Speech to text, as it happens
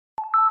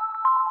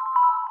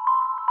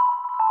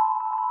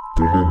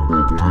Welle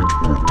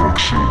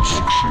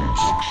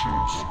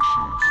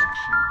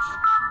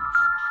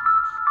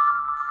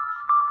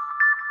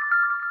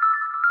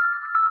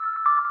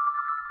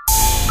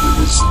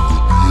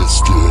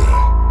beeste.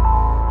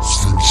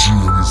 Sven-g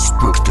en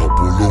inspector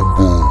Walem,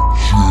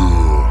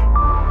 yeah.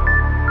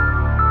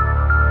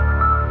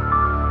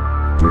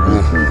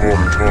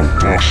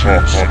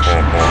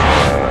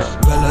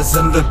 Welle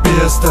zijn de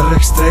beesten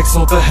rechtstreeks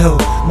uit de hel.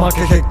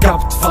 Maken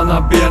gekapt van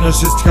haar benen,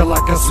 just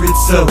gelijk als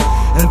wietsel.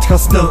 En het gaat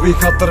snel, wie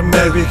gaat er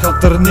mee, wie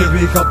gaat er niet,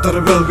 wie gaat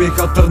er wel, wie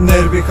gaat er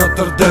neer, wie gaat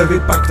er de, wie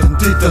pakt een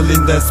titel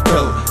in dit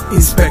spel.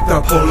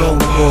 Inspector Walem,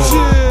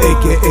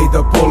 a.k.a.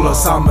 de Polle,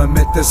 samen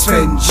met de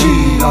Sven-g.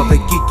 Laat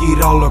ik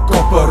hier alle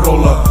koppen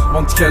rollen,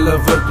 want gelle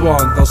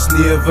verdwijnt als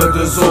sneeuw voor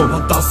de zon.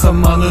 Want als een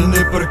man een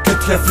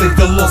uppercut geeft, vliegt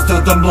de los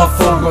door de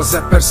plafond. We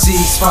zijn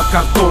precies van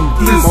karton,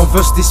 mijn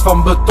vust is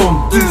van beton.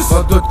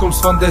 Wat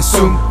uitkomst van de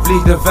zon,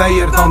 vliegt de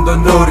vijer dan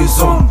de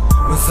horizon.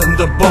 We zijn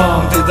de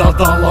baan die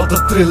dat al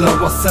laten trillen.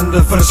 Wat zijn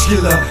de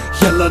verschillen?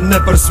 Gelle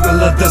neppers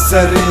willen de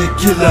serie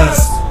killers.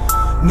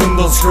 Noem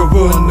ons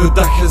gewoon hoe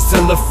dat je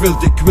zelf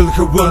wilt. Ik wil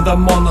gewoon dat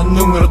mannen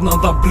honger naar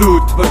dat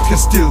bloed wordt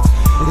gestild.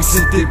 Ik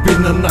zit hier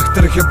binnen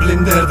achter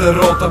geblindeerde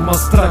roten, maar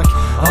strak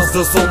als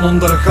de zon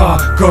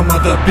ondergaat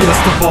komen de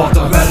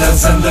beestenboten. Welle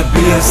zijn de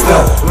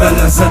beesten,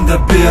 welle zijn de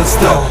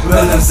beesten,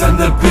 welle zijn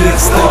de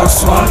beesten, nog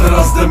zwaarder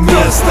als de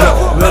meeste.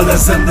 Welle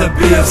zijn de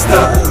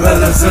beesten,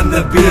 welle zijn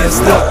de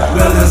beesten,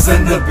 welle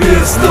zijn de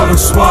beesten, nog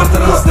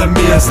zwaarder als de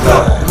meeste.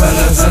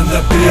 Welle zijn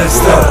de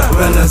beesten,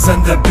 welle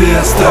zijn de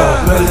beesten,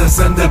 welle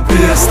zijn de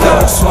beesten,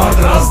 nog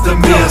zwaarder als de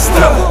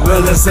meeste.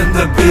 Welle zijn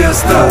de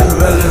beesten,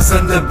 welle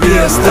zijn de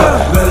beesten,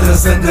 welle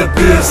zijn de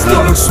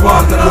beesten, nog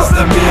zwaarder als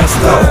de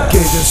meeste.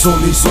 Kijk, de zon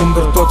is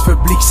onder tot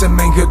verbliksem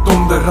en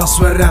gedonder. Als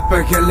we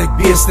rappen gelijk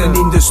beesten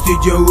in de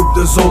studio op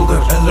de zolder.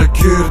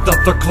 Elke uur dat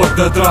de klok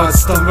de draait,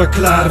 staan we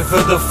klaar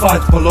voor de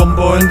fight.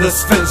 Walem in de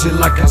Sven-g,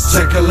 lekker als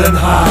Jekyll en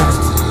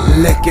Hyde.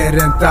 Lekker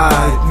en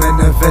tight,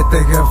 met een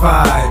vettige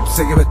vibe.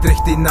 Zeggen we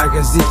terecht in dat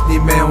gezicht,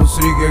 niet met ons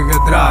ruggen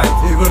gedraaid.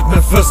 Ik word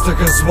met vesten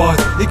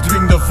gezwaaid, ik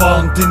dwing de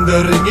vand in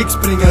de ring. Ik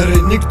spring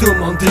erin, ik doe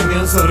mijn ding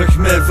en zorg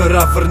mee voor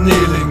haar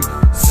vernieling.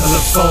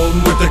 Zelfs al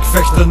moet ik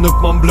vechten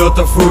op mijn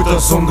blote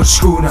voeten. Zonder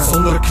schoenen,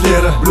 zonder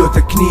kleren,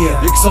 blote knieën.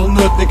 Ik zal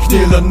nooit niet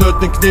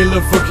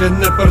knielen voor geen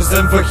neppers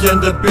en voor geen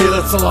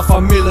debielen. Het zal een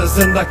familie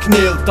zijn dat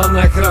knielt aan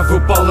een graf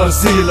op aller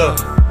zielen.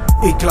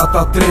 Ik laat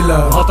dat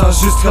trillen, had dat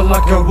juist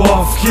gelijk een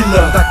waf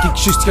gillen. dat ik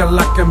juist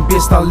gelijk een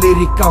beest al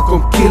lyricaal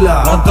kom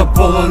killen. Want de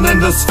pollen en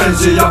de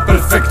Sven-g, ja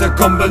perfecte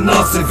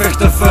combinatie.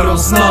 Vechten voor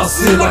ons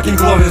natie, like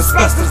Inglourious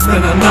Basterds met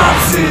een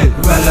nazi.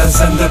 Welle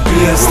zijn de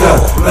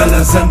beesten,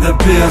 welle zijn de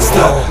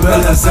beesten,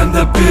 welle zijn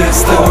de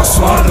beesten, nog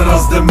zwaarder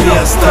als de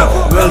meeste.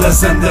 Welle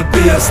zijn de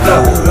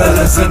beesten,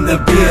 welle zijn de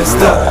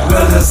beesten,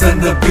 welle zijn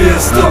de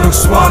beesten, nog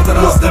zwaarder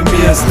als de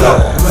meeste.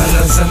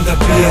 Welle zijn de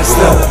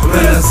beesten,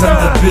 welle zijn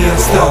de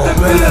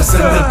beesten, welle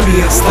zijn de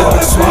beesten,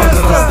 nog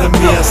zwaarder als de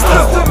meeste.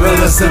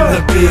 Welle zijn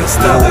de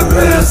beesten,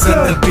 welle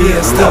zijn de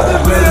beesten,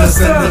 welle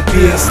zijn de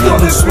beesten,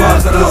 nog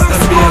zwaarder als de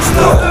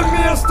meeste.